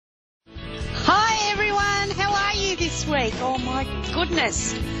this week. Oh my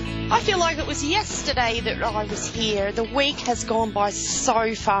goodness. I feel like it was yesterday that I was here. The week has gone by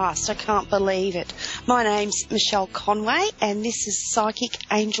so fast. I can't believe it. My name's Michelle Conway and this is Psychic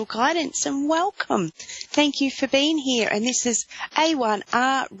Angel Guidance, and welcome. Thank you for being here, and this is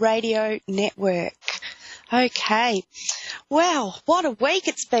A1R Radio Network. Okay. Well, what a week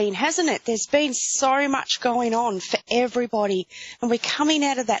it's been, hasn't it? There's been so much going on for everybody, and we're coming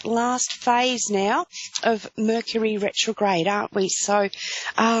out of that last phase now of Mercury retrograde, aren't we? So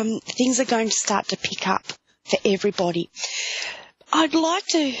things are going to start to pick up for everybody. I'd like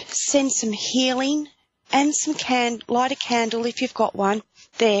to send some healing and some light a candle, if you've got one,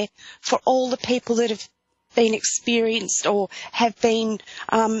 there for all the people that have been experienced or have been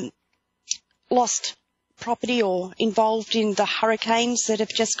lost property or involved in the hurricanes that have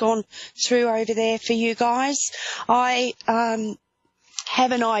just gone through over there for you guys. I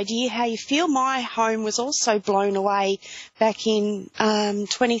have an idea how you feel. My home was also blown away back in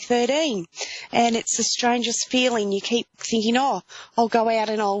 2013, and it's the strangest feeling. You keep thinking, oh, I'll go out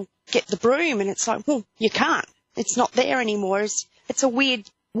and I'll get the broom, and it's like, well, you can't. It's not there anymore. It's a weird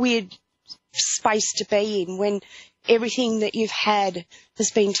space to be in when everything that you've had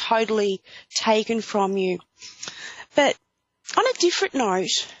has been totally taken from you. But on a different note,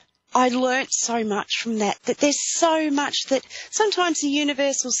 I learnt so much from that there's so much that sometimes the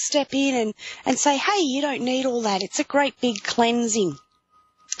universe will step in and say, hey, you don't need all that. It's a great big cleansing.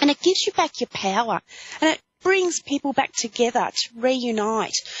 And it gives you back your power. And it brings people back together to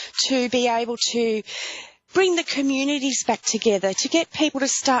reunite, to be able to bring the communities back together, to get people to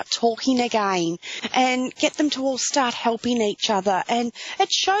start talking again and get them to all start helping each other. And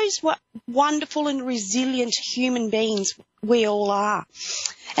it shows what wonderful and resilient human beings we all are.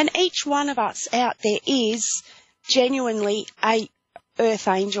 And each one of us out there is genuinely a earth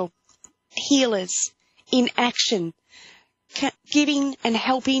angel, healers in action, giving and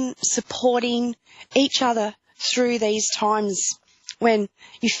helping, supporting each other through these times when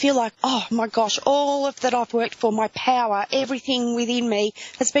you feel like, oh my gosh, all of that I've worked for, my power, everything within me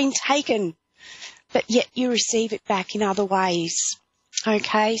has been taken, but yet you receive it back in other ways.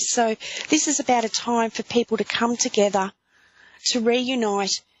 Okay, so this is about a time for people to come together, to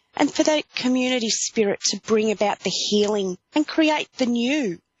reunite, and for that community spirit to bring about the healing and create the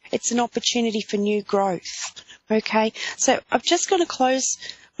new. It's an opportunity for new growth. Okay, so I'm just going to close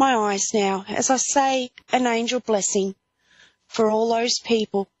my eyes now as I say an angel blessing for all those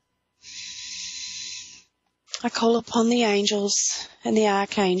people. I call upon the angels and the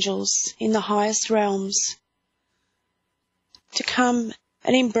archangels in the highest realms to come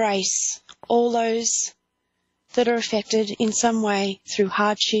and embrace all those that are affected in some way through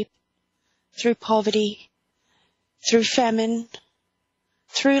hardship, through poverty, through famine,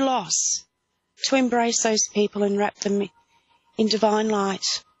 through loss, to embrace those people and wrap them in divine light,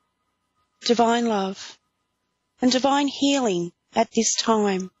 divine love, and divine healing at this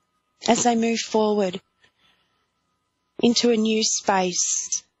time as they move forward into a new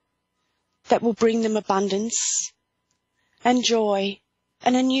space that will bring them abundance and joy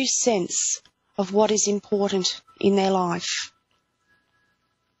and a new sense of what is important in their life.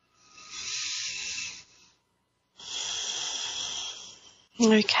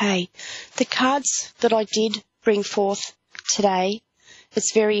 Okay, the cards that I did bring forth today,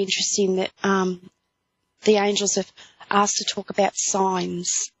 it's very interesting that the angels have asked to talk about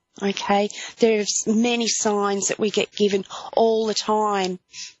signs, okay? There's many signs that we get given all the time,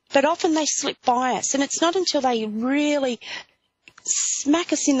 but often they slip by us, and it's not until they really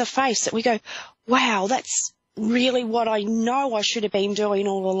smack us in the face that we go, wow, that's really what I know I should have been doing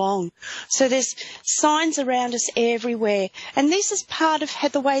all along. So there's signs around us everywhere, and this is part of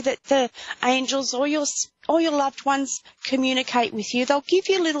the way that the angels or your loved ones communicate with you. They'll give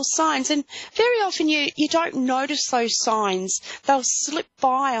you little signs, and very often you don't notice those signs. They'll slip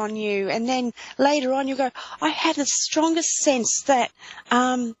by on you, and then later on you go, I had the strongest sense that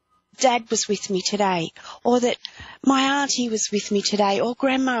Dad was with me today, or that my auntie was with me today, or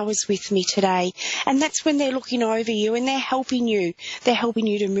Grandma was with me today. And that's when they're looking over you and they're helping you. They're helping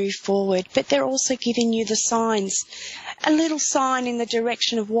you to move forward, but they're also giving you the signs, a little sign in the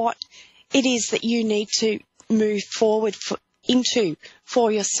direction of what it is that you need to move forward into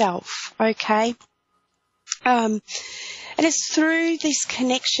for yourself, okay? And it's through this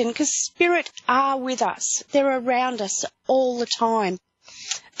connection, because Spirit are with us. They're around us all the time.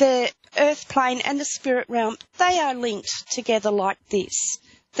 The earth plane and the spirit realm, they are linked together like this.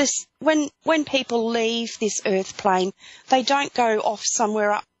 When people leave this earth plane, they don't go off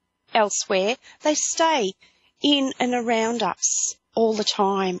somewhere elsewhere. They stay in and around us. all the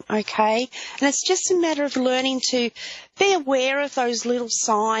time, okay? And it's just a matter of learning to be aware of those little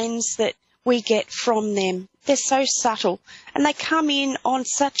signs that we get from them. They're so subtle, and they come in on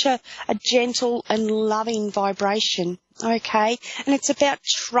such a gentle and loving vibration, okay? And it's about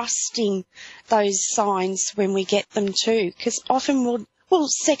trusting those signs when we get them too, because often we'll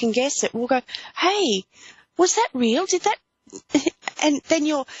second guess it. We'll go, hey, was that real? Did that? And then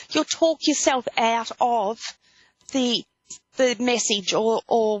you'll talk yourself out of the message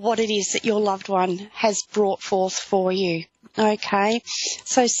or what it is that your loved one has brought forth for you. Okay,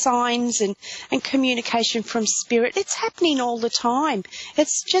 so signs and communication from spirit, it's happening all the time.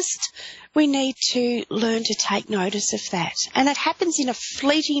 It's just we need to learn to take notice of that. And it happens in a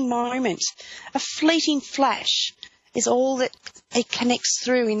fleeting moment. A fleeting flash is all that it connects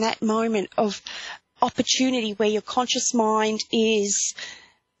through in that moment of opportunity where your conscious mind is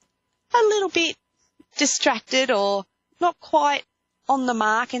a little bit distracted or not quite on the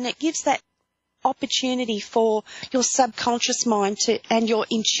mark, and it gives that opportunity for your subconscious mind and your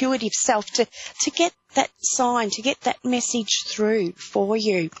intuitive self to get that sign, to get that message through for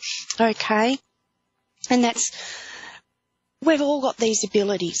you. Okay? And we've all got these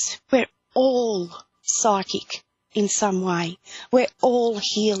abilities. We're all psychic in some way. We're all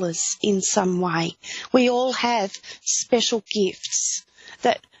healers in some way. We all have special gifts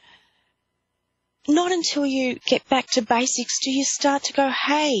that not until you get back to basics do you start to go,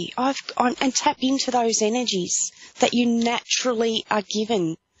 hey, and tap into those energies that you naturally are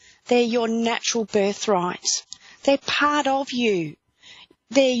given. They're your natural birthright. They're part of you.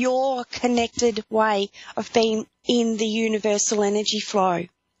 They're your connected way of being in the universal energy flow.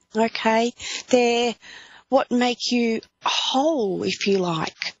 Okay? They're what make you whole, if you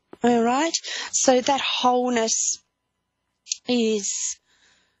like. All right? So that wholeness is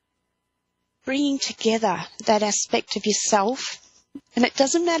bringing together that aspect of yourself. And it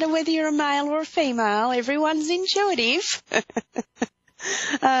doesn't matter whether you're a male or a female, everyone's intuitive.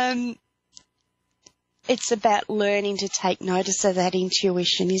 It's about learning to take notice of that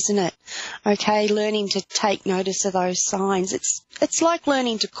intuition, isn't it? Okay, learning to take notice of those signs. It's like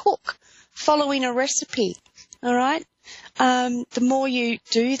learning to cook, following a recipe, all right? The more you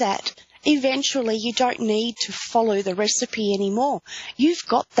do that, eventually you don't need to follow the recipe anymore. You've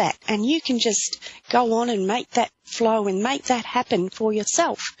got that, and you can just go on and make that flow and make that happen for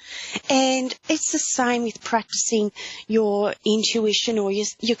yourself. And it's the same with practicing your intuition or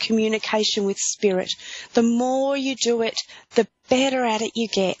your communication with spirit. The more you do it, the better at it you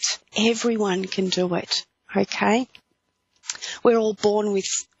get. Everyone can do it, okay? We're all born with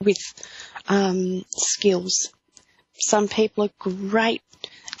skills. Some people are great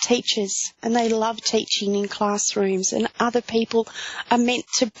teachers and they love teaching in classrooms, and other people are meant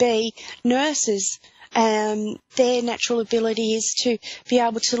to be nurses. Their natural ability is to be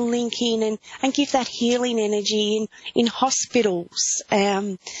able to link in and give that healing energy in hospitals,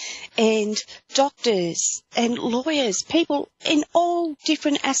 and doctors and lawyers. People in all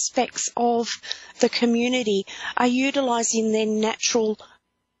different aspects of the community are utilising their natural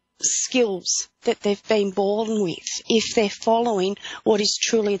skills that they've been born with if they're following what is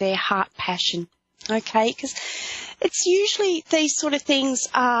truly their heart passion. Okay? Because it's usually these sort of things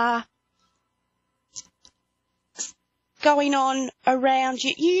are going on around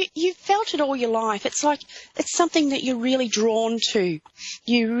you. You've felt it all your life. It's like it's something that you're really drawn to.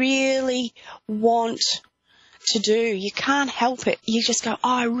 You really want to do. You can't help it. You just go,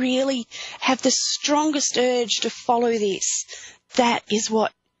 I really have the strongest urge to follow this. That is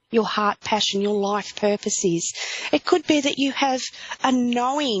what your heart passion, your life purpose is. It could be that you have a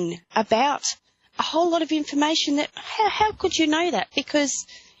knowing about a whole lot of information that, how could you know that? Because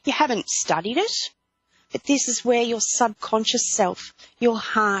you haven't studied it. But this is where your subconscious self, your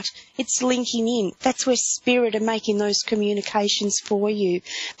heart, it's linking in. That's where spirit are making those communications for you.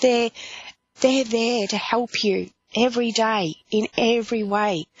 They're there to help you every day in every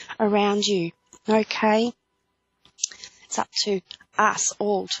way around you. Okay? It's up to us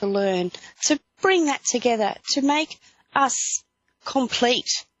all to learn, to bring that together, to make us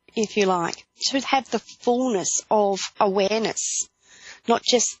complete, if you like, to have the fullness of awareness, not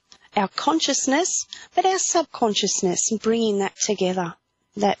just our consciousness, but our subconsciousness, and bringing that together.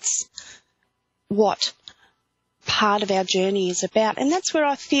 That's what part of our journey is about. And that's where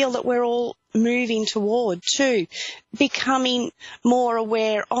I feel that we're all moving toward too, becoming more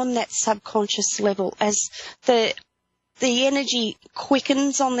aware on that subconscious level as the energy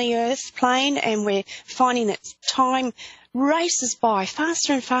quickens on the earth plane, and we're finding that time races by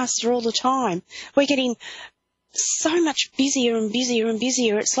faster and faster all the time. We're getting so much busier and busier and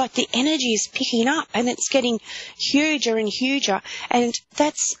busier. It's like the energy is picking up and it's getting huger and huger. And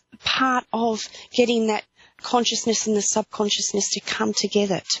that's part of getting that consciousness and the subconsciousness to come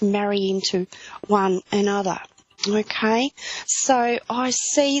together, to marry into one another. Okay, so I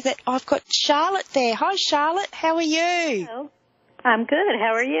see that I've got Charlotte there. Hi, Charlotte. How are you? Hello. I'm good.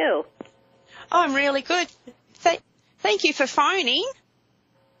 How are you? I'm really good. Thank you for phoning.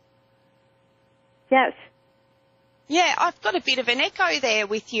 Yes. Yeah, I've got a bit of an echo there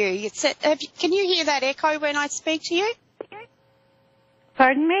with you. Can you hear that echo when I speak to you?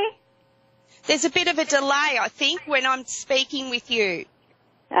 Pardon me? There's a bit of a delay, I think, when I'm speaking with you.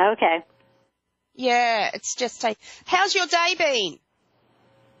 Okay. Yeah, it's just how's your day been?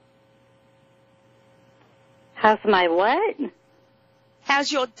 How's my what?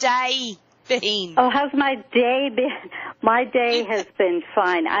 How's your day been? Oh, how's my day been? My day has been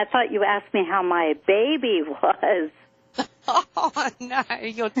fine. I thought you asked me how my baby was. Oh, no,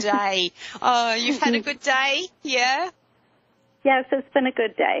 your day. Oh, you've had a good day, yeah? Yes, it's been a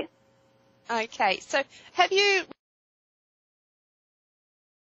good day. Okay, so have you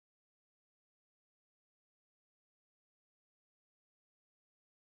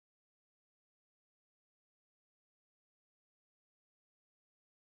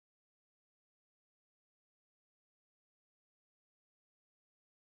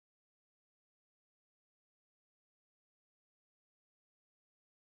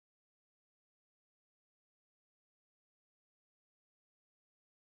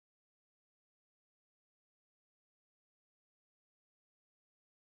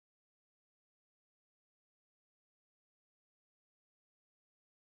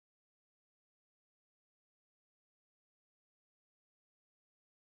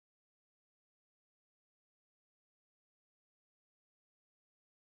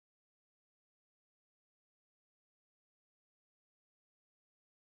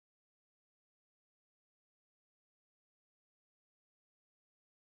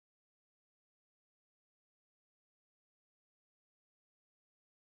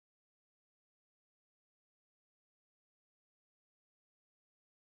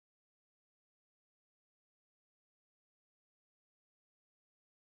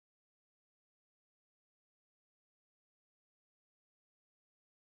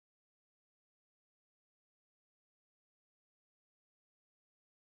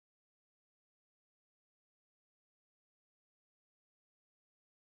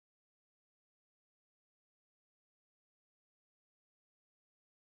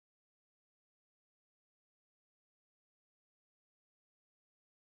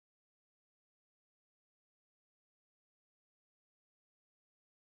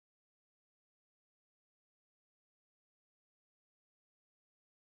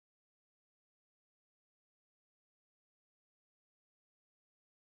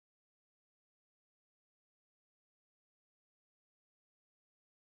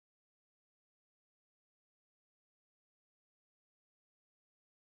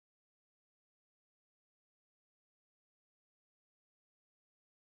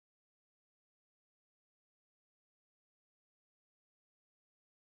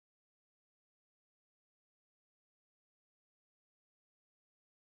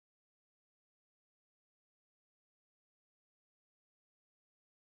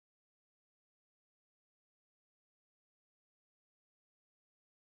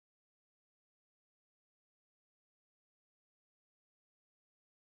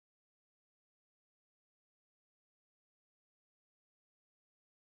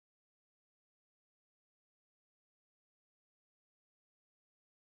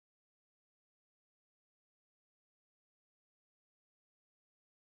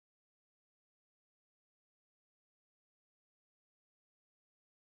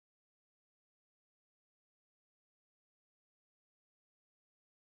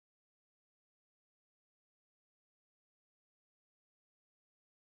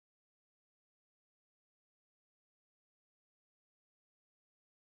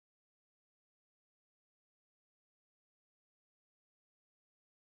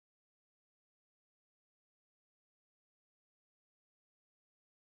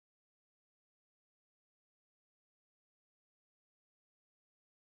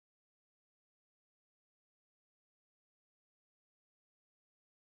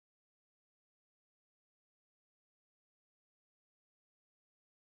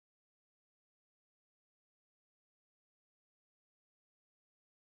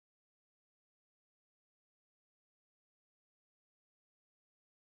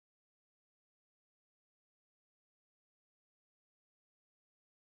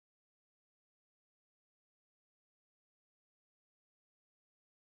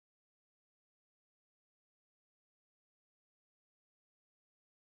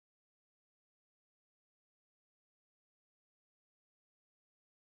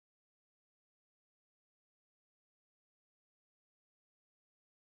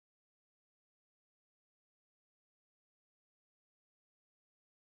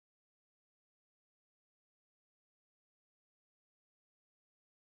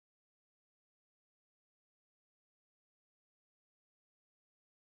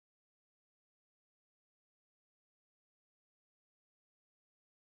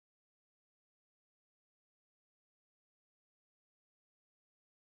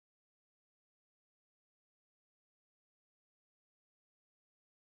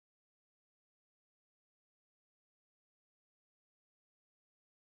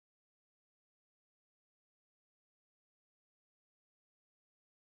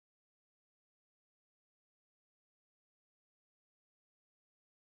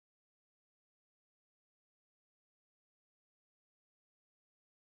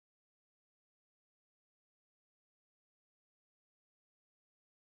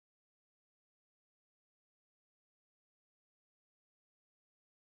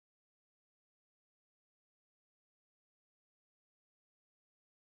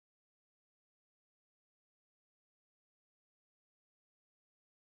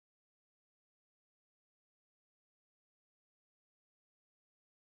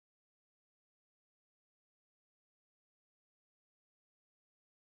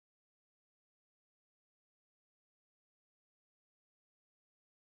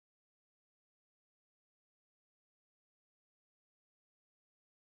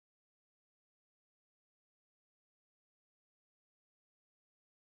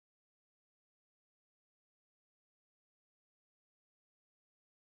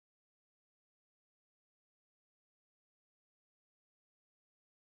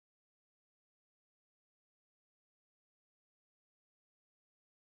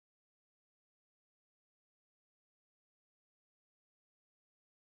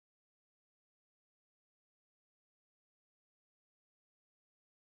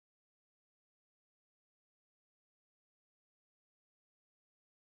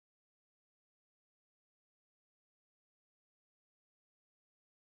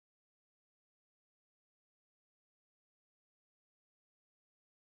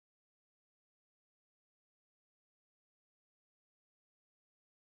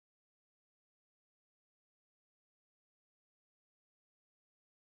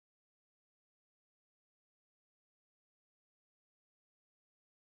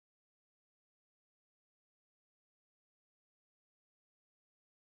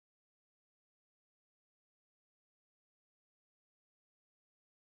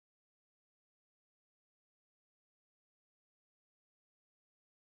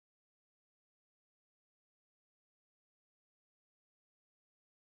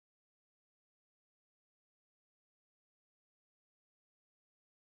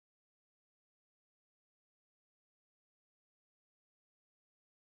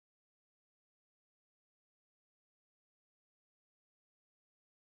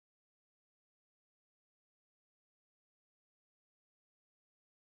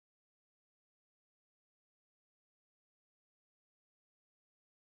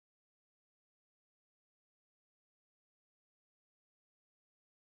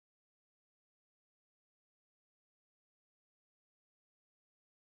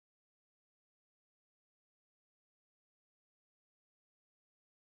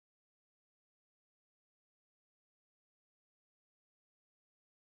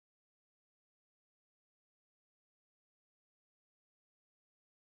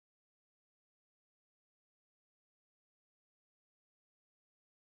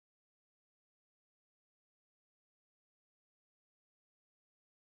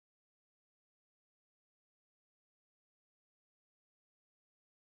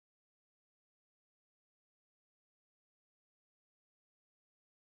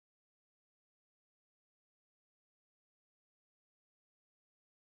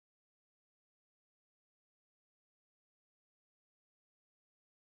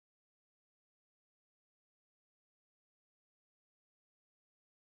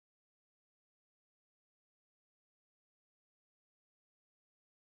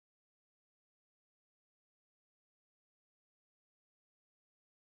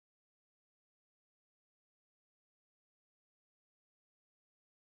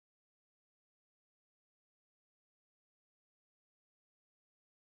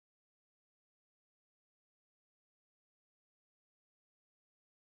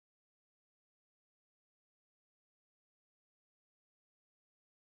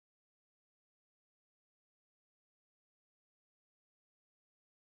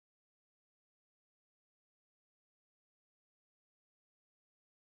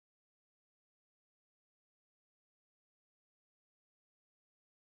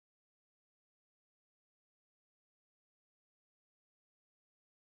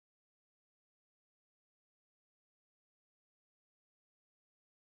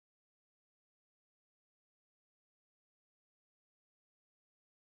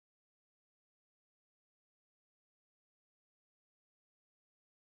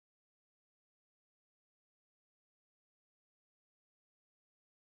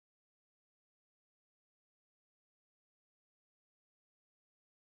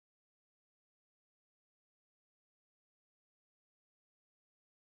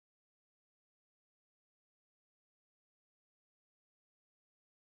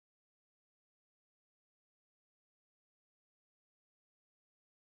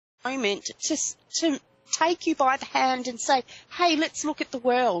moment to take you by the hand and say, hey, let's look at the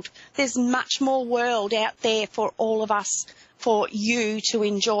world. There's much more world out there for all of us, for you to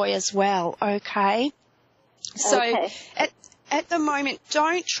enjoy as well, okay? So Okay. at the moment,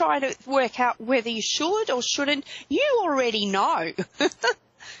 don't try to work out whether you should or shouldn't. You already know.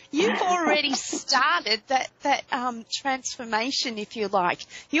 You've already started that transformation, if you like.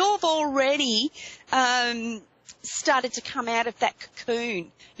 You've already started to come out of that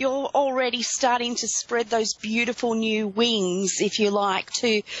cocoon. You're already starting to spread those beautiful new wings, if you like,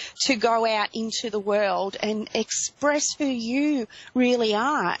 to go out into the world and express who you really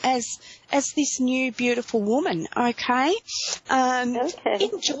are as this new beautiful woman. Okay.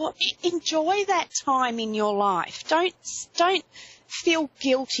 Okay. Enjoy that time in your life. Don't feel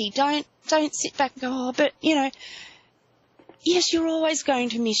guilty. Don't sit back and go, oh, but you know, yes, you're always going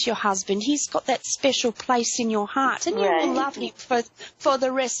to miss your husband. He's got that special place in your heart, and you will love him for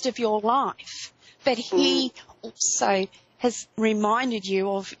the rest of your life. But he also has reminded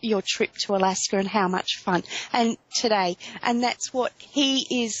you of your trip to Alaska and how much fun and today. And that's what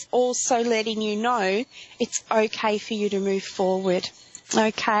he is also letting you know. It's okay for you to move forward.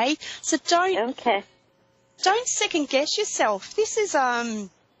 Okay? So don't second guess yourself. This is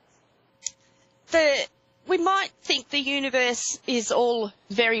we might think the universe is all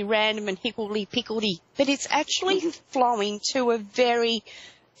very random and higgledy-piggledy, but it's actually flowing to a very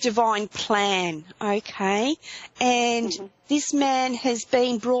divine plan, okay? And this man has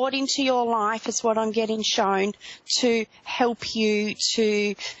been brought into your life, is what I'm getting shown, to help you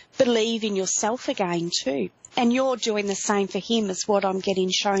to believe in yourself again too. And you're doing the same for him, is what I'm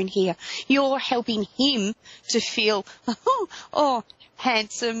getting shown here. You're helping him to feel,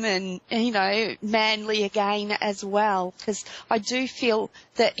 handsome and, you know, manly again as well, because I do feel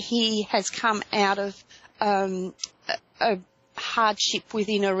that he has come out of a hardship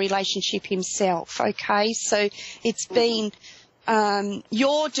within a relationship himself, okay? So it's been,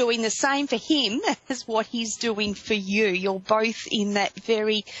 you're doing the same for him as what he's doing for you. You're both in that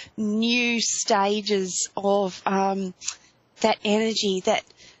very new stages of that energy that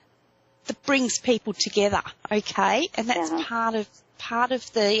brings people together, okay? And that's part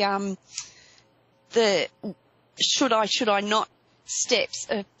of the should I not steps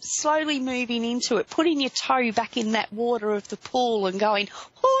of slowly moving into it, putting your toe back in that water of the pool and going,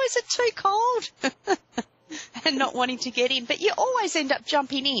 oh, is it too cold? And not wanting to get in. But you always end up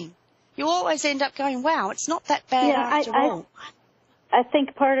jumping in. You always end up going, wow, it's not that bad after all. I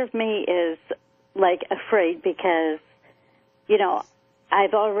think part of me is, like, afraid because, you know,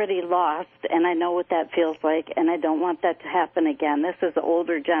 I've already lost, and I know what that feels like, and I don't want that to happen again. This is an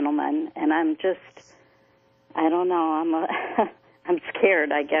older gentleman, and I'm just, I don't know, I'm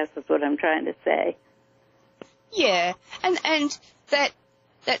scared, I guess, is what I'm trying to say. Yeah, and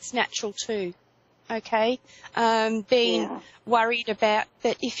that's natural too, okay? Being worried about,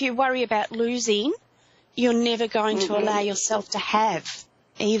 that if you worry about losing, you're never going to allow yourself to have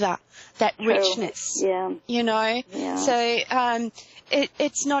either that richness, you know? Yeah. So,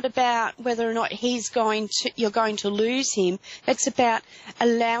 it's not about whether or not you're going to lose him. It's about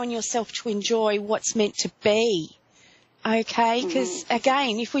allowing yourself to enjoy what's meant to be. Okay? Because,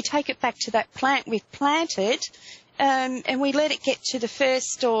 again, if we take it back to that plant we've planted, and we let it get to the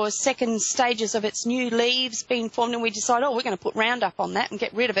first or second stages of its new leaves being formed, and we decide, we're going to put Roundup on that and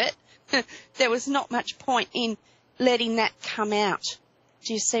get rid of it, there was not much point in letting that come out.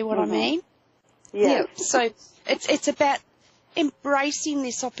 Do you see what I mean? Yes. Yeah. So it's about embracing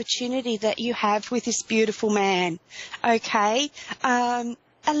this opportunity that you have with this beautiful man, okay?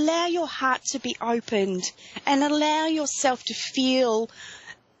 Allow your heart to be opened and allow yourself to feel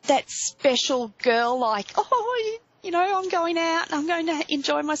that special girl, like, you know, I'm going out and I'm going to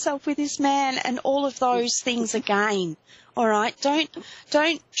enjoy myself with this man and all of those things again, all right? Don't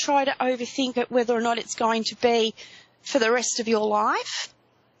try to overthink it, whether or not it's going to be for the rest of your life,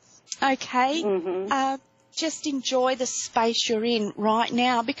 okay? Just enjoy the space you're in right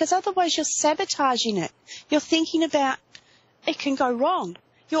now, because otherwise you're sabotaging it. You're thinking about it can go wrong.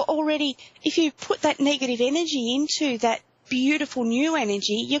 You're already, if you put that negative energy into that beautiful new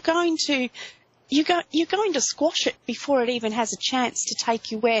energy, you're going to squash it before it even has a chance to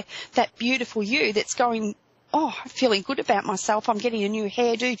take you where that beautiful you that's going, I'm feeling good about myself. I'm getting a new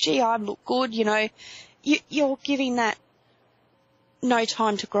hairdo. Gee, I look good. You know, you're giving that no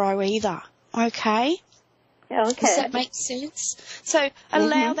time to grow either. Okay? Okay. Does that make sense? So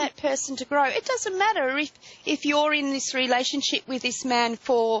allow that person to grow. It doesn't matter if you're in this relationship with this man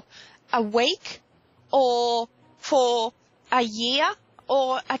for a week or for a year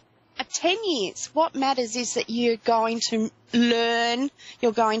or a 10 years. What matters is that you're going to learn,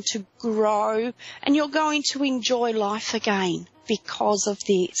 you're going to grow, and you're going to enjoy life again because of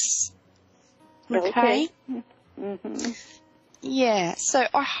this. Okay? Mm-hmm. Yeah, so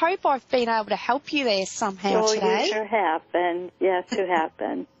I hope I've been able to help you there somehow today. You sure have been. Yes, you have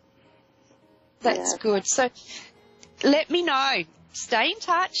been. That's good. So let me know. Stay in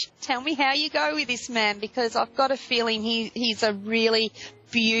touch. Tell me how you go with this man, because I've got a feeling he's a really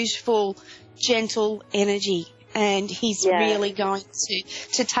beautiful, gentle energy, and he's really going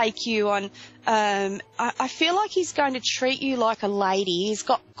to take you on. I feel like he's going to treat you like a lady. He's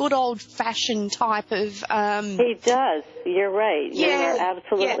got good old-fashioned type of... He does. You're right. You're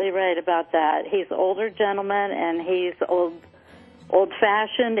absolutely right about that. He's an older gentleman, and he's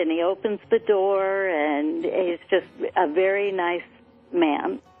old-fashioned, and he opens the door, and he's just a very nice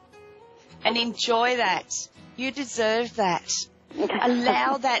man. And enjoy that. You deserve that.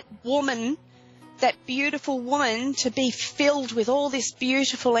 Allow that woman, that beautiful woman, to be filled with all this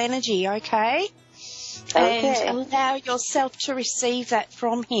beautiful energy, okay? And allow yourself to receive that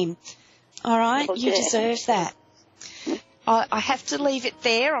from him. All right? Okay. You deserve that. I have to leave it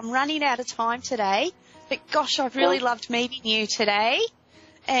there. I'm running out of time today. But, gosh, I've really loved meeting you today.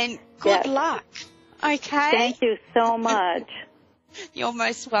 And good luck, okay? Thank you so much. You're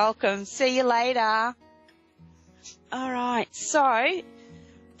most welcome. See you later. All right. So,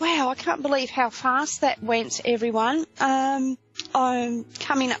 wow, I can't believe how fast that went, everyone. I'm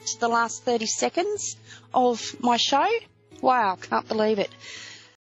coming up to the last 30 seconds of my show. Wow, can't believe it.